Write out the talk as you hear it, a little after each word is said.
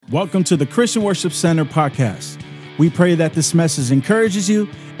Welcome to the Christian Worship Center podcast. We pray that this message encourages you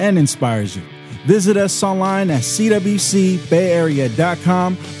and inspires you. Visit us online at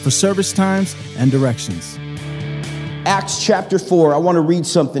cwcbayarea.com for service times and directions. Acts chapter 4, I want to read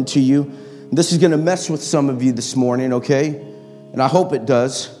something to you. This is going to mess with some of you this morning, okay? And I hope it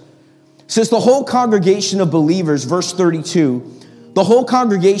does. It says, the whole congregation of believers, verse 32, the whole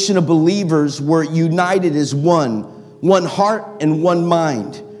congregation of believers were united as one heart and one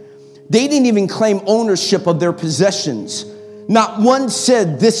mind. They didn't even claim ownership of their possessions. Not one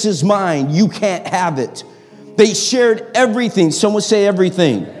said, this is mine, you can't have it. They shared everything. Someone say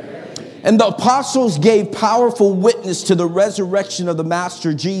everything. And the apostles gave powerful witness to the resurrection of the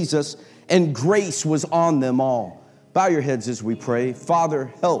Master Jesus, and grace was on them all. Bow your heads as we pray.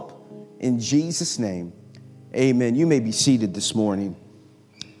 Father, help in Jesus' name. Amen. You may be seated this morning.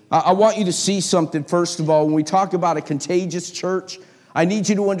 I want you to see something, first of all. When we talk about a contagious church, I need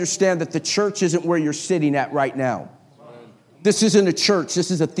you to understand that the church isn't where you're sitting at right now. This isn't a church.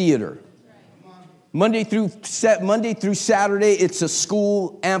 This is a theater. Monday through Saturday, it's a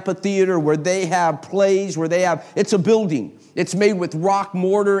school amphitheater where they have plays, it's a building. It's made with rock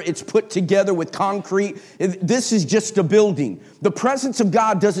mortar. It's put together with concrete. This is just a building. The presence of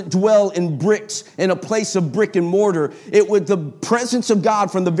God doesn't dwell in bricks, in a place of brick and mortar. The presence of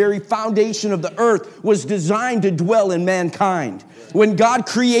God from the very foundation of the earth was designed to dwell in mankind. When God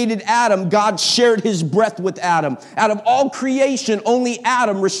created Adam, God shared his breath with Adam. Out of all creation, only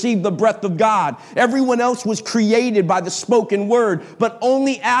Adam received the breath of God. Everyone else was created by the spoken word, but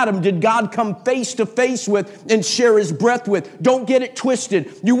only Adam did God come face to face with and share his breath with. Don't get it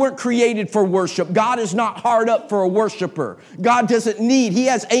twisted. You weren't created for worship. God is not hard up for a worshiper. God doesn't need, he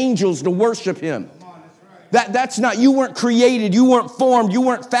has angels to worship him. That's not, you weren't created, you weren't formed, you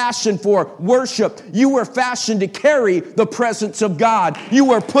weren't fashioned for worship. You were fashioned to carry the presence of God. You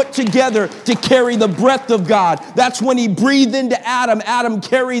were put together to carry the breath of God. That's when he breathed into Adam. Adam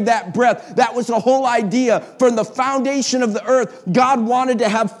carried that breath. That was the whole idea. From the foundation of the earth, God wanted to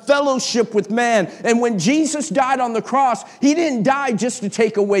have fellowship with man. And when Jesus died on the cross, he didn't die just to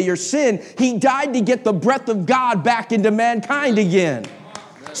take away your sin. He died to get the breath of God back into mankind again,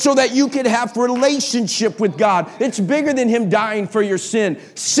 so that you could have relationship with God. It's bigger than him dying for your sin.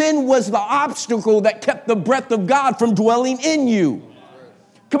 Sin was the obstacle that kept the breath of God from dwelling in you.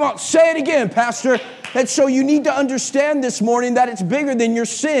 Come on, say it again, Pastor. And so you need to understand this morning that it's bigger than your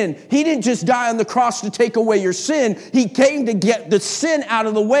sin. He didn't just die on the cross to take away your sin. He came to get the sin out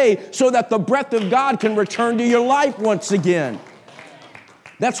of the way so that the breath of God can return to your life once again.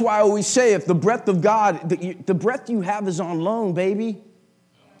 That's why I always say, if the breath of God, the breath you have is on loan, baby.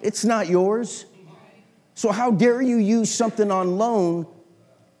 It's not yours. So how dare you use something on loan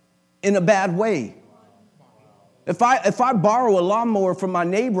in a bad way? If I borrow a lawnmower from my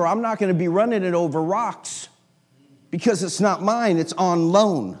neighbor, I'm not going to be running it over rocks because it's not mine, it's on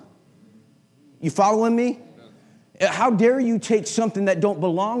loan. You following me? How dare you take something that don't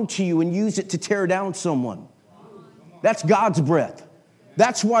belong to you and use it to tear down someone? That's God's breath.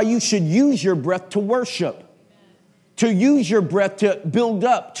 That's why you should use your breath to worship. To use your breath to build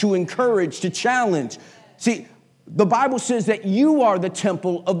up, to encourage, to challenge. See, the Bible says that you are the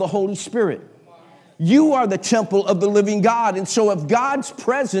temple of the Holy Spirit. You are the temple of the living God. And so if God's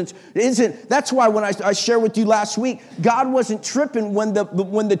presence that's why when I shared with you last week, God wasn't tripping when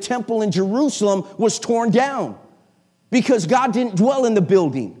the temple in Jerusalem was torn down. Because God didn't dwell in the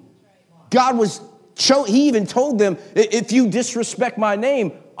building. He even told them, if you disrespect my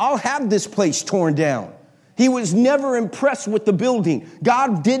name, I'll have this place torn down. He was never impressed with the building.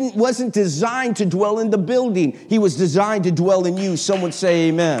 God wasn't designed to dwell in the building. He was designed to dwell in you. Someone say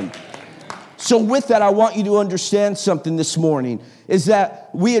amen. So with that, I want you to understand something this morning, is that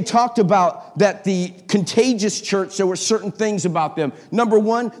we had talked about that the contagious church, there were certain things about them. Number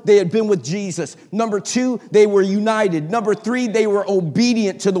one, they had been with Jesus. Number two, they were united. Number three, they were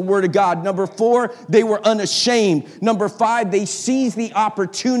obedient to the word of God. Number four, they were unashamed. Number five, they seized the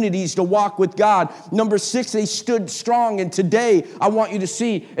opportunities to walk with God. Number six, they stood strong. And today, I want you to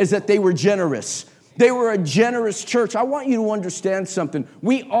see is that they were generous. They were a generous church. I want you to understand something.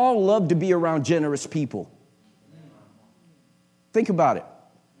 We all love to be around generous people. Think about it.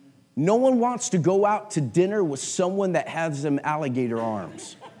 No one wants to go out to dinner with someone that has them alligator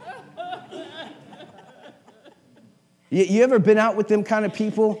arms. You ever been out with them kind of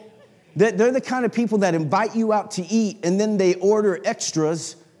people? They're the kind of people that invite you out to eat, and then they order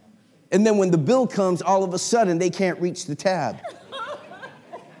extras, and then when the bill comes, all of a sudden, they can't reach the tab.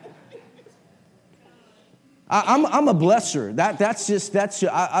 I'm a blesser.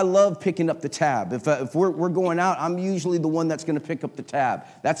 I love picking up the tab. If we're going out, I'm usually the one that's going to pick up the tab.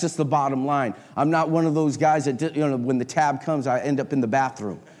 That's just the bottom line. I'm not one of those guys that, when the tab comes, I end up in the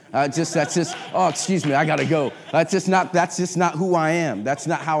bathroom. Oh, excuse me, I gotta go. That's just not who I am. That's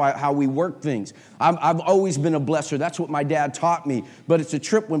not how we work things. I've always been a blesser. That's what my dad taught me. But it's a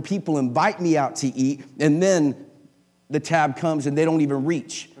trip when people invite me out to eat, and then the tab comes and they don't even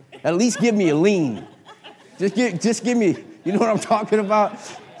reach. At least give me a lean. Just give me, you know what I'm talking about?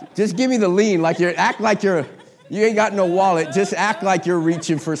 Just give me the lean. Act like you ain't got no wallet. Just act like you're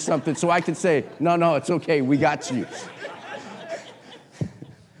reaching for something so I can say, no, it's okay, we got you.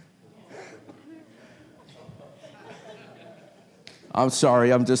 I'm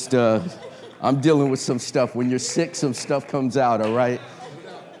sorry, I'm just, I'm dealing with some stuff. When you're sick, some stuff comes out, all right?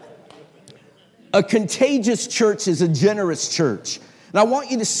 A contagious church is a generous church. And I want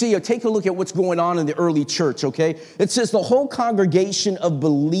you to see or take a look at what's going on in the early church, okay? It says the whole congregation of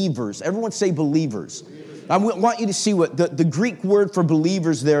believers. Everyone say believers. I want you to see what the Greek word for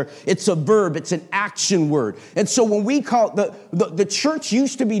believers there, it's a verb, it's an action word. And so when we call the church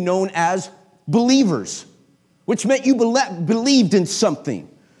used to be known as believers, which meant you believed in something,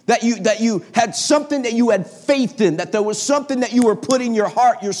 that you had something that you had faith in, that there was something that you were putting your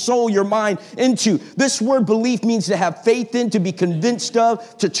heart, your soul, your mind into. This word belief means to have faith in, to be convinced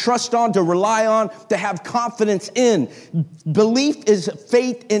of, to trust on, to rely on, to have confidence in. Belief is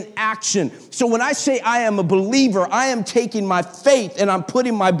faith in action. So when I say I am a believer, I am taking my faith and I'm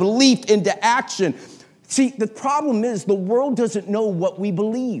putting my belief into action. See, the problem is the world doesn't know what we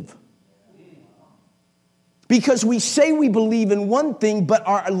believe. Because we say we believe in one thing, but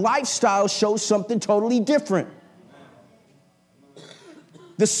our lifestyle shows something totally different.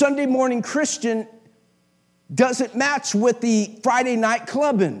 The Sunday morning Christian doesn't match with the Friday night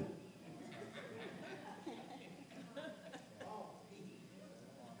clubbing.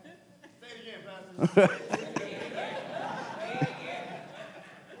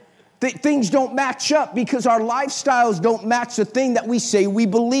 Things don't match up because our lifestyles don't match the thing that we say we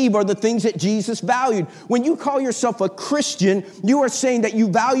believe or the things that Jesus valued. When you call yourself a Christian, you are saying that you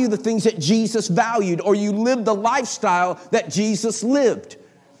value the things that Jesus valued or you live the lifestyle that Jesus lived.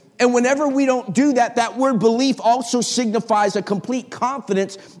 And whenever we don't do that, that word belief also signifies a complete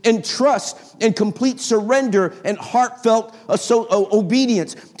confidence and trust and complete surrender and heartfelt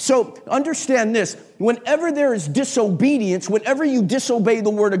obedience. So understand this. Whenever there is disobedience, whenever you disobey the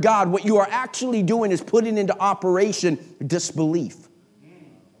word of God, what you are actually doing is putting into operation disbelief.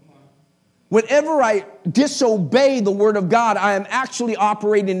 Whenever I disobey the word of God, I am actually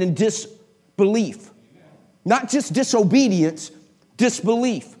operating in disbelief. Not just disobedience,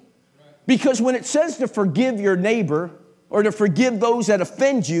 disbelief. Because when it says to forgive your neighbor or to forgive those that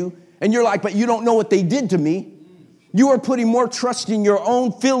offend you, and you're like, but you don't know what they did to me, you are putting more trust in your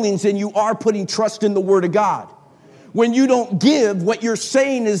own feelings than you are putting trust in the Word of God. When you don't give, what you're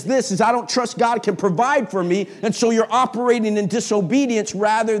saying is I don't trust God can provide for me, and so you're operating in disobedience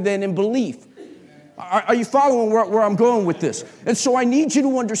rather than in belief. Are you following where I'm going with this? And so I need you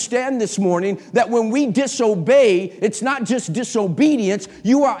to understand this morning that when we disobey, it's not just disobedience.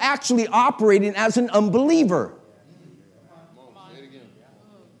 You are actually operating as an unbeliever.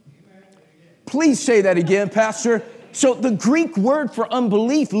 Please say that again, Pastor. So the Greek word for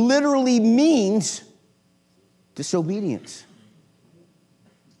unbelief literally means disobedience.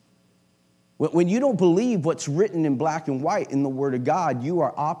 When you don't believe what's written in black and white in the Word of God, you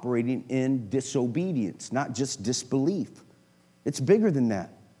are operating in disobedience, not just disbelief. It's bigger than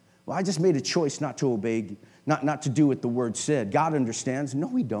that. Well, I just made a choice not to obey, not to do what the Word said. God understands. No,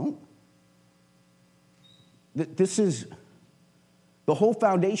 we don't. This is, the whole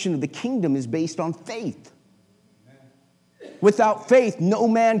foundation of the kingdom is based on faith. Without faith, no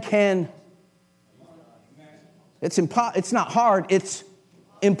man can. It's not hard, it's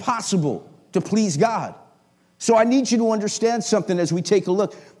impossible to please God. So I need you to understand something as we take a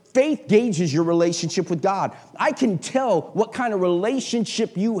look. Faith gauges your relationship with God. I can tell what kind of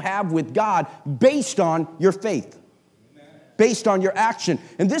relationship you have with God based on your faith, based on your action.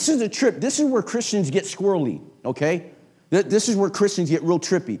 And this is a trip. This is where Christians get squirrely, okay? This is where Christians get real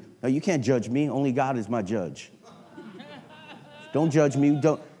trippy. Now, you can't judge me. Only God is my judge. Don't judge me.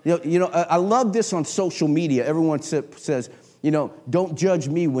 Don't. I love this on social media. Everyone says, don't judge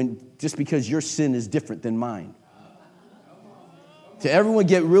me just because your sin is different than mine. So everyone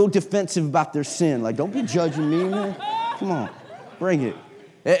get real defensive about their sin. Like, don't be judging me, man. Come on, bring it.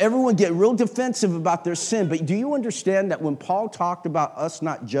 Everyone get real defensive about their sin. But do you understand that when Paul talked about us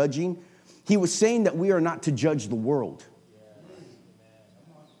not judging, he was saying that we are not to judge the world.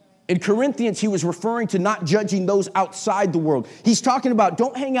 In Corinthians, he was referring to not judging those outside the world. He's talking about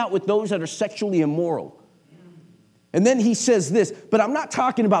don't hang out with those that are sexually immoral. And then he says this, but I'm not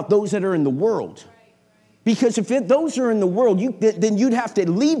talking about those that are in the world. Because if those are in the world, then you'd have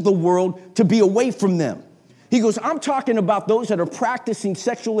to leave the world to be away from them. He goes, I'm talking about those that are practicing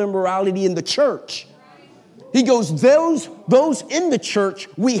sexual immorality in the church. He goes, those in the church,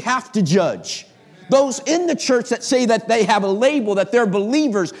 we have to judge. Those in the church that say that they have a label, that they're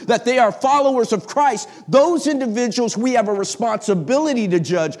believers, that they are followers of Christ, those individuals we have a responsibility to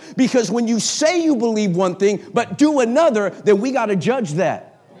judge. Because when you say you believe one thing, but do another, then we got to judge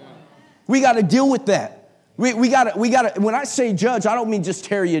that. We got to deal with that. We got to, when I say judge, I don't mean just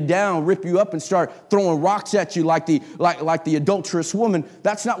tear you down, rip you up and start throwing rocks at you like the adulterous woman.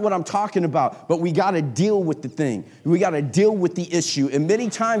 That's not what I'm talking about. But we got to deal with the thing. We got to deal with the issue. And many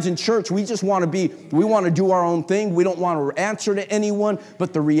times in church, we just want to do our own thing. We don't want to answer to anyone.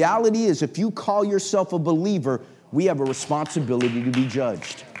 But the reality is, if you call yourself a believer, we have a responsibility to be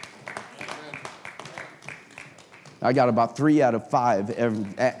judged. I got about 3 out of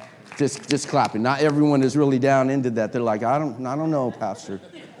 5 Just clapping. Not everyone is really down into that. They're like, I don't know, Pastor.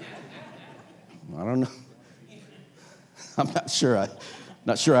 I don't know. I'm not sure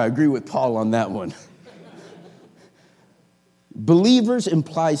I agree with Paul on that one. Believers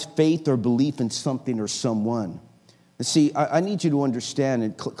implies faith or belief in something or someone. See, I need you to understand,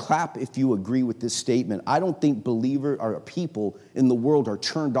 and clap if you agree with this statement. I don't think believers or people in the world are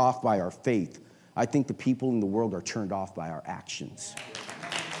turned off by our faith. I think the people in the world are turned off by our actions.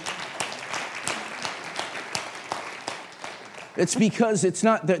 It's because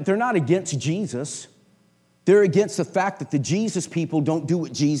they're not against Jesus. They're against the fact that the Jesus people don't do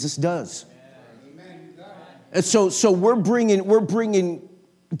what Jesus does. And so we're bringing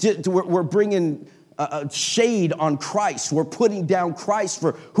shade on Christ. We're putting down Christ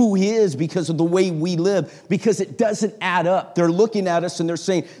for who he is because of the way we live, because it doesn't add up. They're looking at us and they're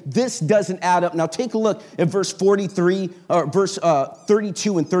saying, this doesn't add up. Now take a look at verse 43, or verse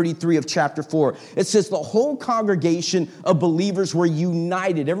 32 and 33 of chapter 4. It says the whole congregation of believers were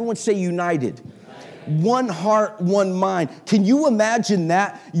united. Everyone say united. One heart, one mind. Can you imagine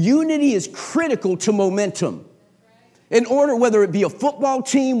that? Unity is critical to momentum. In order, whether it be a football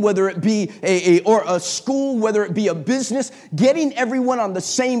team, whether it be a school, whether it be a business, getting everyone on the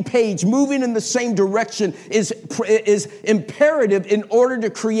same page, moving in the same direction is imperative in order to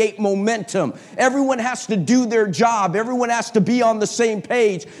create momentum. Everyone has to do their job. Everyone has to be on the same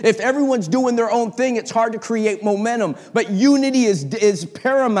page. If everyone's doing their own thing, it's hard to create momentum. But unity is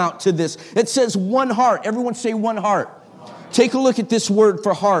paramount to this. It says one heart. Everyone say one heart. Take a look at this word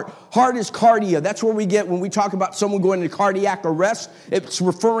for heart. Heart is cardia. That's where we get when we talk about someone going into cardiac arrest. It's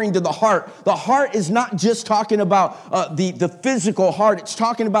referring to the heart. The heart is not just talking about the physical heart. It's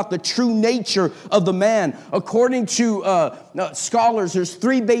talking about the true nature of the man. According to scholars, there's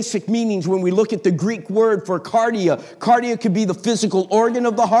 3 basic meanings when we look at the Greek word for cardia. Cardia could be the physical organ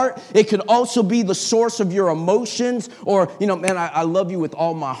of the heart. It could also be the source of your emotions, or, man, I love you with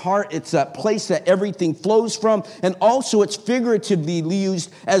all my heart. It's that place that everything flows from. And also it's figuratively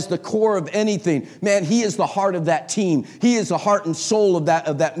used as the core of anything. Man, he is the heart of that team. He is the heart and soul of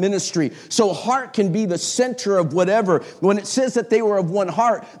that ministry. So heart can be the center of whatever. When it says that they were of one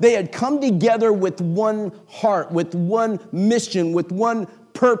heart, they had come together with one heart, with one mission, with one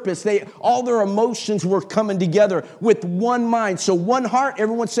purpose. All their emotions were coming together with one mind. So one heart,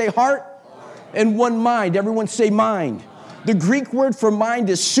 everyone say heart, and one mind, everyone say mind. The Greek word for mind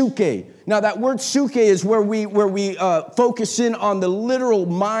is suke. Now, that word suke is where we focus in on the literal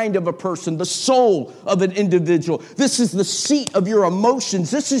mind of a person, the soul of an individual. This is the seat of your emotions.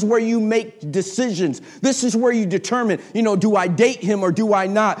 This is where you make decisions. This is where you determine, do I date him or do I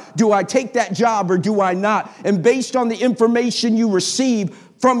not? Do I take that job or do I not? And based on the information you receive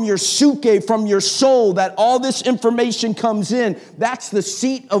from your suke, from your soul, that all this information comes in, that's the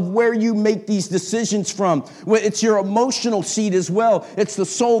seat of where you make these decisions from. It's your emotional seat as well. It's the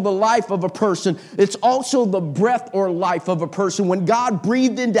soul, the life of a person. It's also the breath or life of a person. When God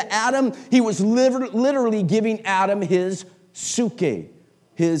breathed into Adam, he was literally giving Adam his suke,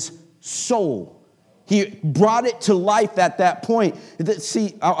 his soul. He brought it to life at that point.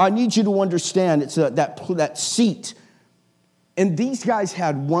 See, I need you to understand, it's that seat. And these guys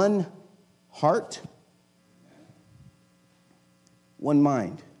had one heart, one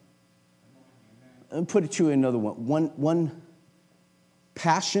mind. Let me put it to you another one. One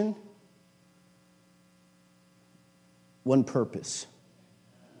passion, one purpose.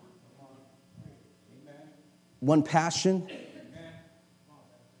 One passion,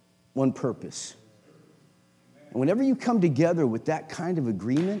 one purpose. And whenever you come together with that kind of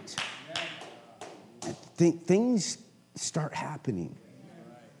agreement, things start happening.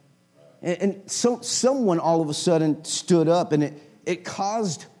 And so someone all of a sudden stood up, and it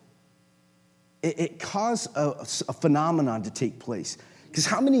caused a phenomenon to take place. Because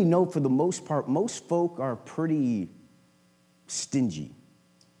how many know, for the most part, most folk are pretty stingy?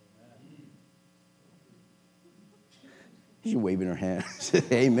 She's waving her hand.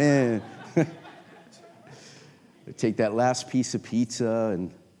 Amen. Take that last piece of pizza,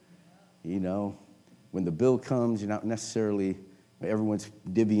 and, when the bill comes, you're not necessarily, everyone's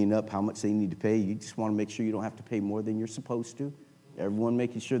divvying up how much they need to pay. You just want to make sure you don't have to pay more than you're supposed to. Everyone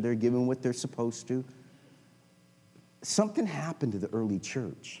making sure they're giving what they're supposed to. Something happened to the early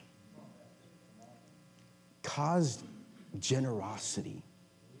church. Caused generosity.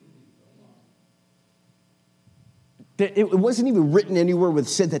 It wasn't even written anywhere where it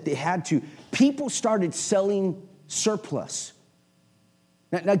said that they had to. People started selling surplus.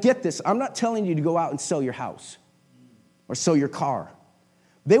 Now get this. I'm not telling you to go out and sell your house or sell your car.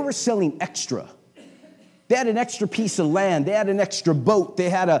 They were selling extra. They had an extra piece of land. They had an extra boat. They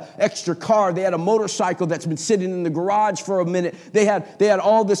had an extra car. They had a motorcycle that's been sitting in the garage for a minute. They had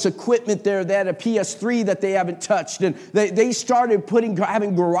all this equipment there. They had a PS3 that they haven't touched. And they started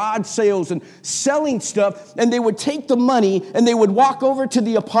having garage sales and selling stuff. And they would take the money and they would walk over to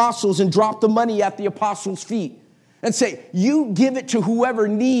the apostles and drop the money at the apostles' feet. And say, you give it to whoever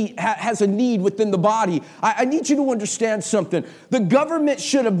has a need within the body. I need you to understand something. The government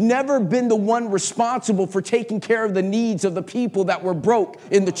should have never been the one responsible for taking care of the needs of the people that were broke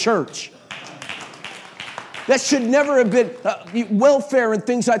in the church. That should never have been, welfare and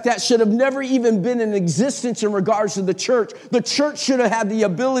things like that should have never even been in existence in regards to the church. The church should have had the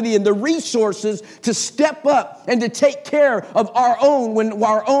ability and the resources to step up and to take care of our own when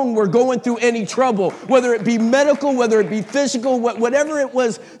our own were going through any trouble, whether it be medical, whether it be physical, whatever it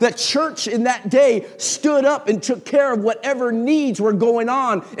was. The church in that day stood up and took care of whatever needs were going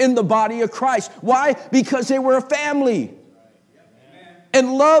on in the body of Christ. Why? Because they were a family.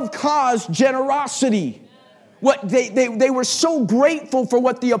 And love caused generosity. What they were so grateful for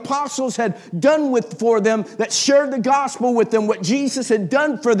what the apostles had done for them, that shared the gospel with them, what Jesus had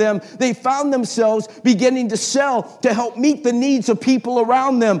done for them. They found themselves beginning to sell to help meet the needs of people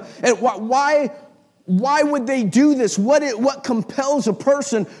around them. And why would they do this? What compels a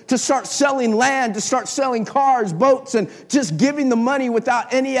person to start selling land, to start selling cars, boats, and just giving the money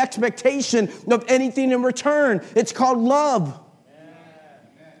without any expectation of anything in return? It's called love.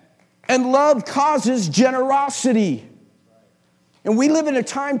 And love causes generosity. And we live in a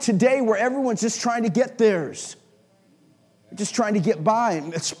time today where everyone's just trying to get theirs. Just trying to get by.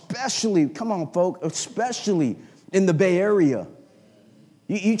 Especially, come on, folks, especially in the Bay Area.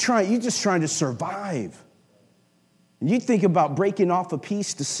 You're just trying to survive. And you think about breaking off a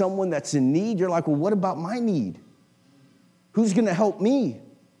piece to someone that's in need. You're like, well, what about my need? Who's going to help me?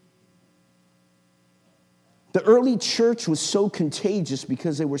 The early church was so contagious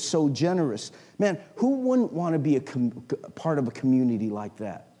because they were so generous. Man, who wouldn't want to be a part of a community like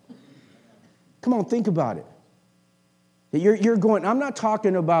that? Come on, think about it. You're going, I'm not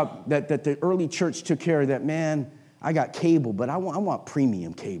talking about that the early church took care of that. Man, I got cable, but I want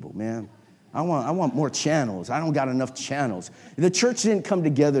premium cable, man. I want more channels. I don't got enough channels. The church didn't come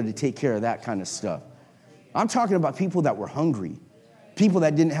together to take care of that kind of stuff. I'm talking about people that were hungry, people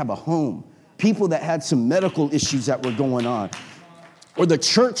that didn't have a home, people that had some medical issues that were going on. Or the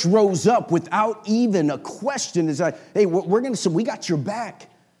church rose up without even a question. It's like, hey, we got your back.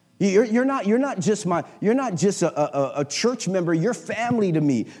 You're not just a church member. You're family to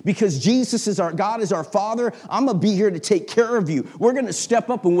me, because Jesus is God is our Father. I'm gonna be here to take care of you. We're gonna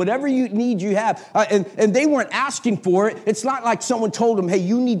step up, and whatever you need, you have. And they weren't asking for it. It's not like someone told them, hey,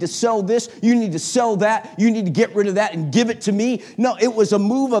 you need to sell this, you need to sell that, you need to get rid of that and give it to me. No, it was a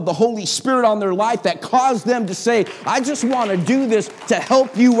move of the Holy Spirit on their life that caused them to say, I just want to do this to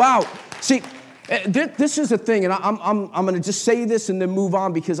help you out. See, this is the thing, and I'm going to just say this and then move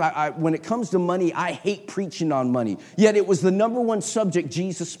on, because when it comes to money, I hate preaching on money. Yet it was the number one subject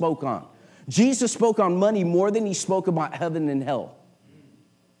Jesus spoke on. Jesus spoke on money more than he spoke about heaven and hell.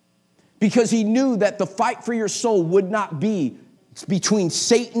 Because he knew that the fight for your soul would not be between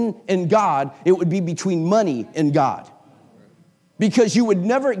Satan and God. It would be between money and God. Because you would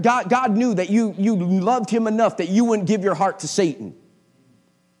never, God knew that you loved him enough that you wouldn't give your heart to Satan.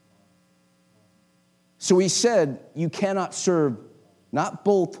 So he said, you cannot serve not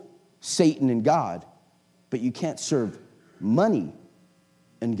both Satan and God, but you can't serve money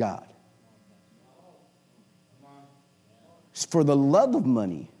and God. It's for the love of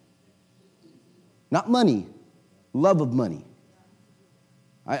money, not money, Love of money.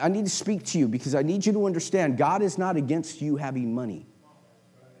 I need to speak to you because I need you to understand God is not against you having money.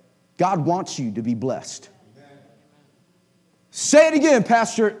 God wants you to be blessed. Say it again,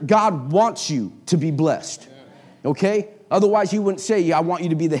 Pastor. God wants you to be blessed. Okay? Otherwise, you wouldn't say, I want you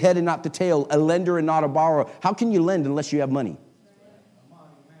to be the head and not the tail, a lender and not a borrower. How can you lend unless you have money?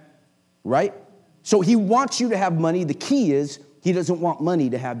 Right? So he wants you to have money. The key is he doesn't want money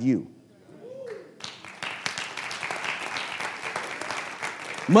to have you.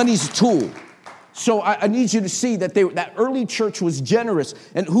 Money's a tool. So I need you to see that that early church was generous.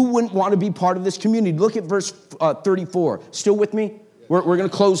 And who wouldn't want to be part of this community? Look at verse 34. Still with me? We're going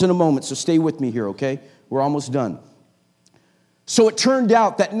to close in a moment, so stay with me here, okay? We're almost done. So it turned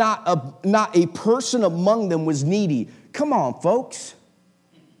out that not a person among them was needy. Come on, folks.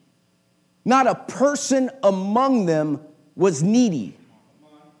 Not a person among them was needy.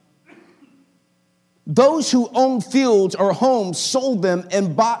 Those who owned fields or homes sold them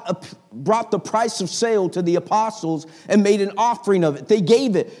and brought the price of sale to the apostles and made an offering of it. They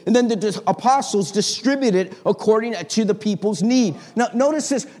gave it. And then the apostles distributed it according to the people's need. Now, notice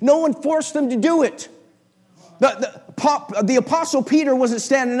this. No one forced them to do it. The apostle Peter wasn't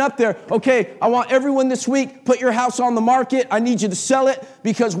standing up there, okay, I want everyone this week, put your house on the market. I need you to sell it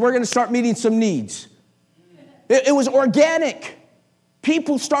because we're going to start meeting some needs. It was organic.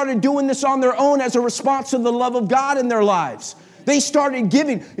 People started doing this on their own as a response to the love of God in their lives. They started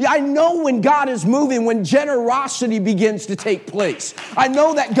giving. I know when God is moving, when generosity begins to take place. I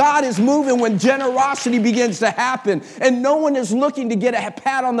know that God is moving when generosity begins to happen, and no one is looking to get a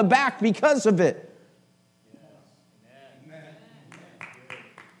pat on the back because of it.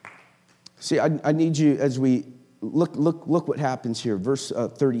 See, I need you as we look what happens here. Verse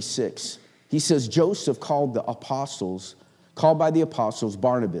 36. He says, Joseph called by the apostles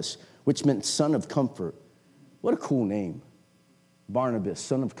Barnabas, which meant son of comfort. What a cool name. Barnabas,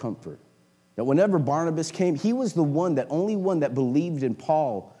 son of comfort. Now, whenever Barnabas came, he was the only one that believed in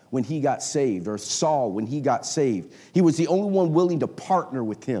Paul when he got saved, or Saul when he got saved. He was the only one willing to partner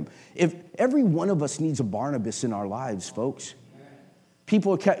with him. If every one of us needs a Barnabas in our lives, folks.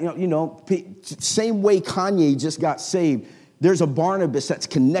 People, same way Kanye just got saved, there's a Barnabas that's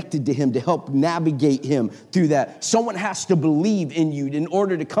connected to him to help navigate him through that. Someone has to believe in you in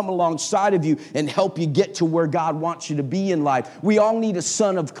order to come alongside of you and help you get to where God wants you to be in life. We all need a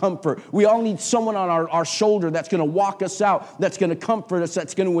son of comfort. We all need someone on our shoulder that's going to walk us out, that's going to comfort us,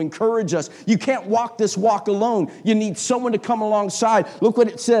 that's going to encourage us. You can't walk this walk alone. You need someone to come alongside. Look what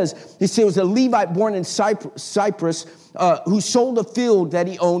it says. It says it was a Levite born in Cyprus, who sold a field that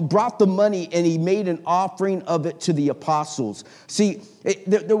he owned, brought the money, and he made an offering of it to the apostles. See,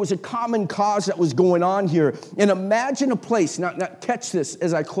 there was a common cause that was going on here. And imagine a place, now catch this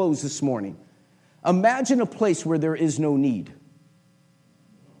as I close this morning. Imagine a place where there is no need.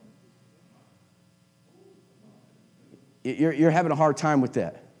 You're having a hard time with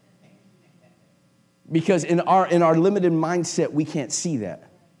that. Because in our limited mindset, we can't see that.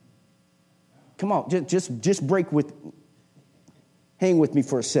 Come on, just hang with me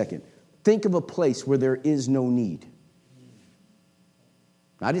for a second. Think of a place where there is no need.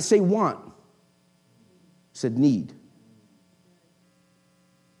 I didn't say want. I said need.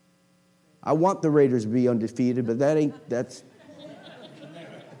 I want the Raiders to be undefeated, but that's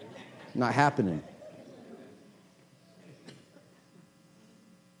not happening.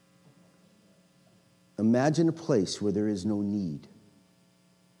 Imagine a place where there is no need.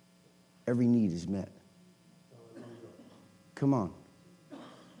 Every need is met. Come on.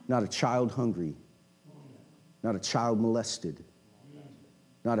 Not a child hungry. Not a child molested.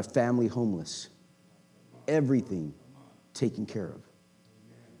 Not a family homeless. Everything taken care of.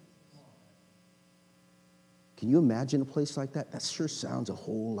 Can you imagine a place like that? That sure sounds a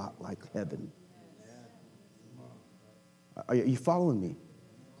whole lot like heaven. Are you following me?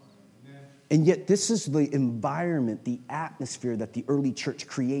 And yet this is the environment, the atmosphere that the early church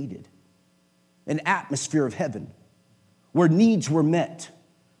created. An atmosphere of heaven where needs were met.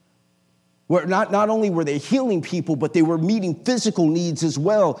 Where not only were they healing people, but they were meeting physical needs as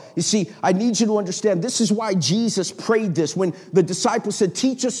well. You see, I need you to understand, this is why Jesus prayed this. When the disciples said,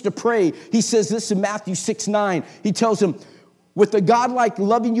 teach us to pray, he says this in Matthew 6:9. He tells them, with a God like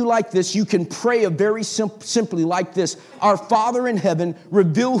loving you like this, you can pray a very simply like this. Our Father in heaven,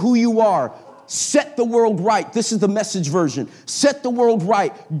 reveal who you are. set the world right. This is the Message version. Set the world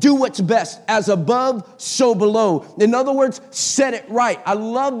right. Do what's best. As above, so below. In other words, set it right. I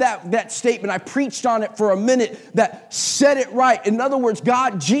love that statement. I preached on it for a minute, that set it right. In other words,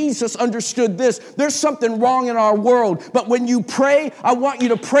 Jesus understood this. There's something wrong in our world. But when you pray, I want you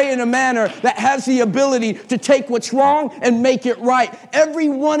to pray in a manner that has the ability to take what's wrong and make it right. Every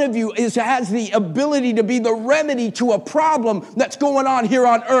one of you has the ability to be the remedy to a problem that's going on here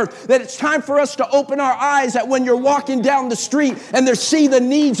on earth. That it's time for us to open our eyes, that when you're walking down the street and they see the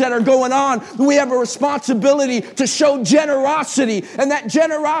needs that are going on, we have a responsibility to show generosity. And that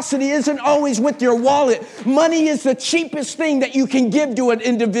generosity isn't always with your wallet. Money is the cheapest thing that you can give to an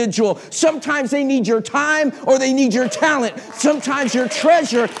individual. Sometimes they need your time or they need your talent. Sometimes your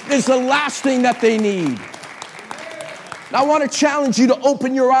treasure is the last thing that they need. I want to challenge you to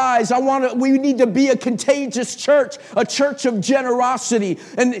open your eyes. We need to be a contagious church, a church of generosity.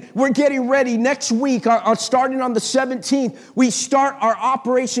 And we're getting ready next week, starting on the 17th, we start our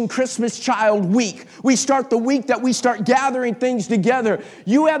Operation Christmas Child Week. We start the week that we start gathering things together.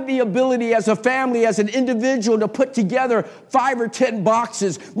 You have the ability as a family, as an individual, to put together 5 or 10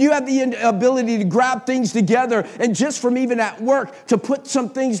 boxes. You have the ability to grab things together, and just from even at work, to put some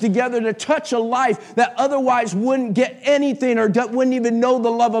things together to touch a life that otherwise wouldn't get anything or wouldn't even know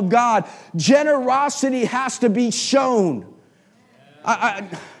the love of God. Generosity has to be shown.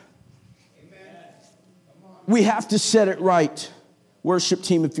 We have to set it right. Worship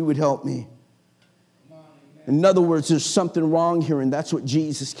team, if you would help me. In other words, there's something wrong here, and that's what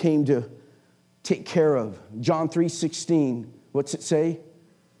Jesus came to take care of. John 3:16, what's it say?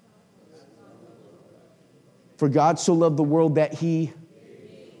 For God so loved the world that he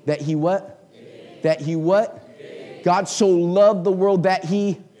what? That he what? God so loved the world that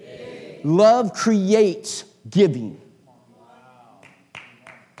he love creates giving.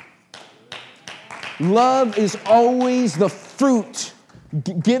 Love is always the fruit.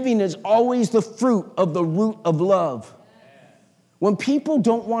 Giving is always the fruit of the root of love. When people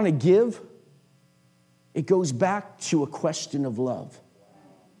don't want to give, it goes back to a question of love.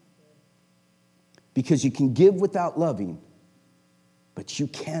 Because you can give without loving, but you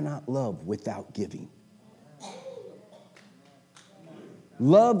cannot love without giving.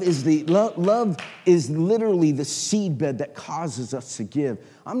 Love is literally the seedbed that causes us to give.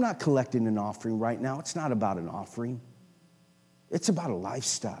 I'm not collecting an offering right now. It's not about an offering. It's about a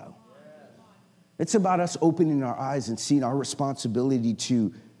lifestyle. It's about us opening our eyes and seeing our responsibility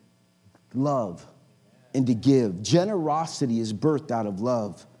to love and to give. Generosity is birthed out of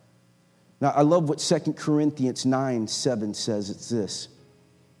love. Now, I love what 2 Corinthians 9:7 says. It's this.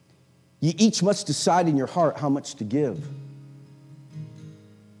 You each must decide in your heart how much to give.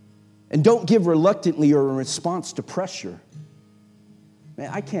 And don't give reluctantly or in response to pressure. Man,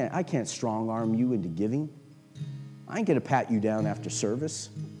 I can't strong arm you into giving. I ain't going to pat you down after service.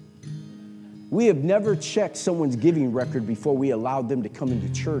 We have never checked someone's giving record before we allowed them to come into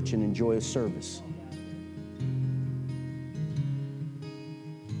church and enjoy a service.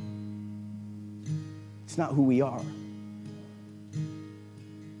 It's not who we are.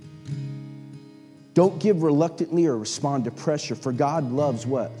 Don't give reluctantly or respond to pressure, for God loves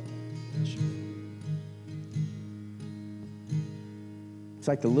what? It's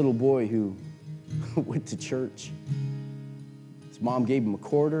like the little boy who went to church. His mom gave him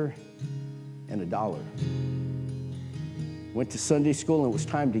 $0.25 and $1. Went to Sunday school and it was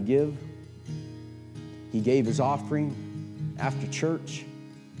time to give. He gave his offering after church.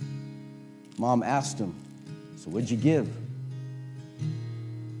 Mom asked him, so what'd you give?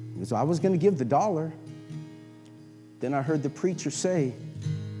 He goes, I was going to give the $1. Then I heard the preacher say,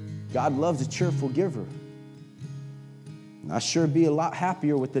 God loves a cheerful giver. And I sure be a lot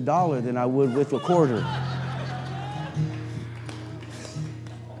happier with the $1 than I would with $0.25.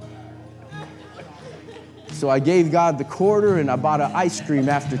 So I gave God the $0.25 and I bought an ice cream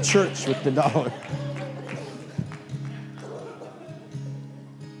after church with the $1.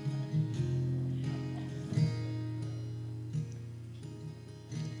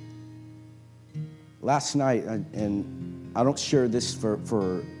 Last night, and I don't share this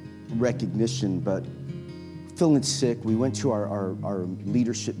for recognition, but feeling sick, we went to our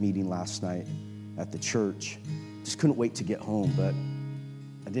leadership meeting last night at the church. Just couldn't wait to get home, but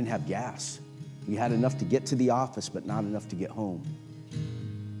I didn't have gas. We had enough to get to the office, but not enough to get home.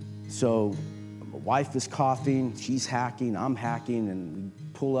 So my wife is coughing, she's hacking, I'm hacking, and we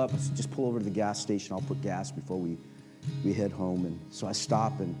pull up, just pull over to the gas station. I'll put gas before we head home. And so I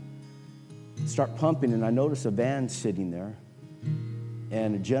stop and start pumping, and I notice a van sitting there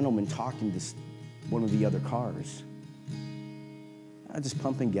and a gentleman talking to one of the other cars. I was just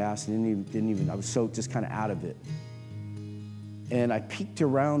pumping gas and didn't even, I was so just kind of out of it. And I peeked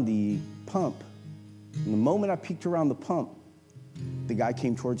around the pump. And the moment I peeked around the pump, the guy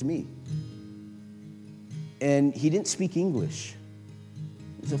came towards me. And he didn't speak English.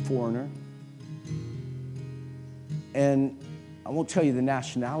 He's a foreigner. And I won't tell you the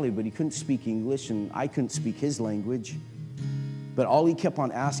nationality, but he couldn't speak English, and I couldn't speak his language. But all he kept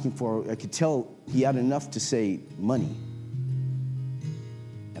on asking for, I could tell he had enough to say money.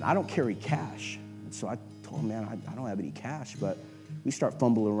 And I don't carry cash. And so I told him, man, I don't have any cash. But we start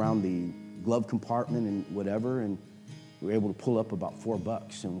fumbling around the glove compartment and whatever, and we were able to pull up about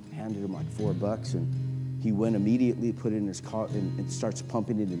 $4 and handed him like $4. And he went immediately, put it in his car, and starts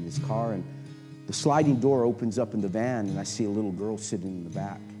pumping it in his car. And the sliding door opens up in the van, and I see a little girl sitting in the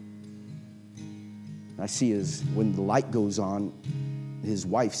back. And I see when the light goes on, his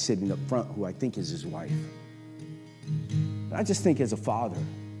wife sitting up front, who I think is his wife. And I just think as a father,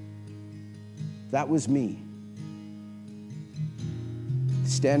 that was me,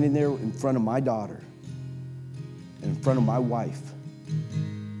 standing there in front of my daughter and in front of my wife,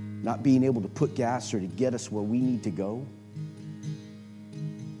 not being able to put gas or to get us where we need to go,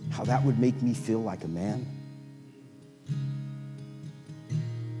 how that would make me feel like a man.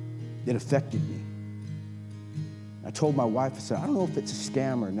 It affected me. I told my wife, I said, I don't know if it's a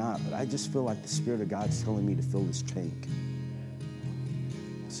scam or not, but I just feel like the Spirit of God's telling me to fill this tank.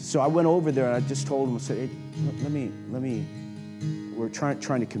 So I went over there and I just told him, I said, hey, let me, we're trying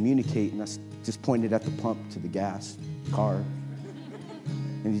to communicate, and I just pointed at the pump to the gas car.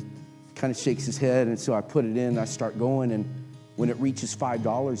 And he kind of shakes his head, and so I put it in, I start going, and when it reaches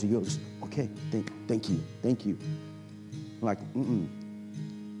 $5, he goes, okay, thank you. I'm like,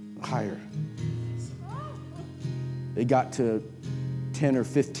 higher. They got to 10 or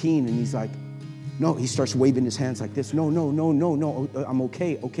 15, and he's like, no, he starts waving his hands like this. No, I'm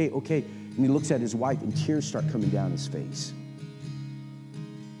okay. And he looks at his wife, and tears start coming down his face.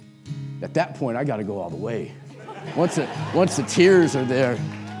 At that point, I got to go all the way. Once the tears are there,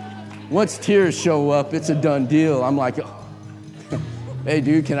 once tears show up, it's a done deal. I'm like, hey,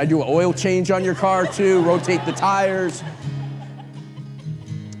 dude, can I do an oil change on your car too? Rotate the tires.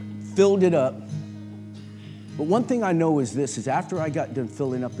 Filled it up. But one thing I know is this, is after I got done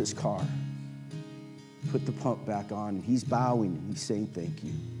filling up his car, put the pump back on, and he's bowing and he's saying thank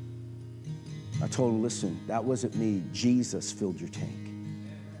you. I told him, listen, that wasn't me. Jesus filled your tank.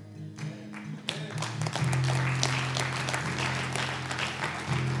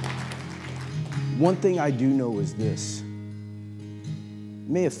 One thing I do know is this.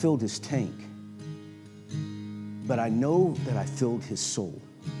 May have filled his tank, but I know that I filled his soul.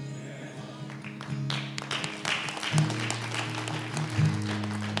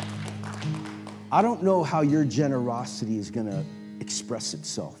 I don't know how your generosity is going to express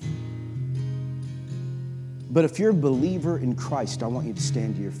itself. But if you're a believer in Christ, I want you to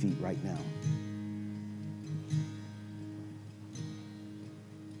stand to your feet right now.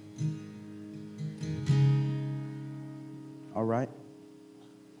 All right?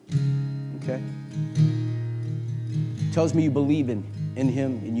 Okay? Tells me you believe in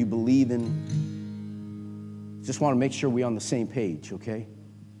him and you believe in... Just want to make sure we're on the same page, okay?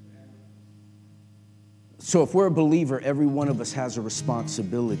 So if we're a believer, every one of us has a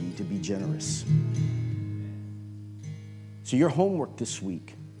responsibility to be generous. So your homework this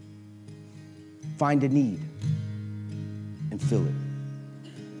week, find a need and fill it.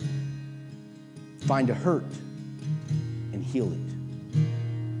 Find a hurt and heal it.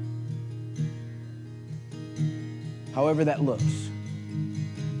 However that looks,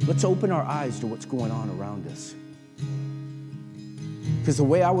 let's open our eyes to what's going on around us. Because the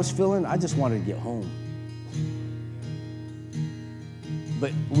way I was feeling, I just wanted to get home.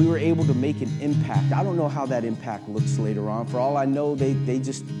 But we were able to make an impact. I don't know how that impact looks later on. For all I know, they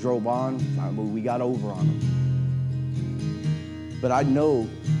just drove on. We got over on them. But I know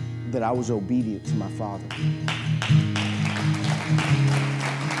that I was obedient to my Father.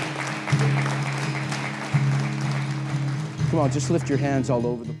 Come on, just lift your hands all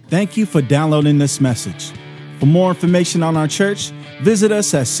over the place. Thank you for downloading this message. For more information on our church, visit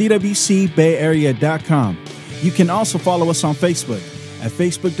us at cwcbayarea.com. You can also follow us on Facebook at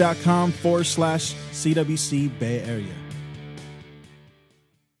facebook.com/CWC Bay Area.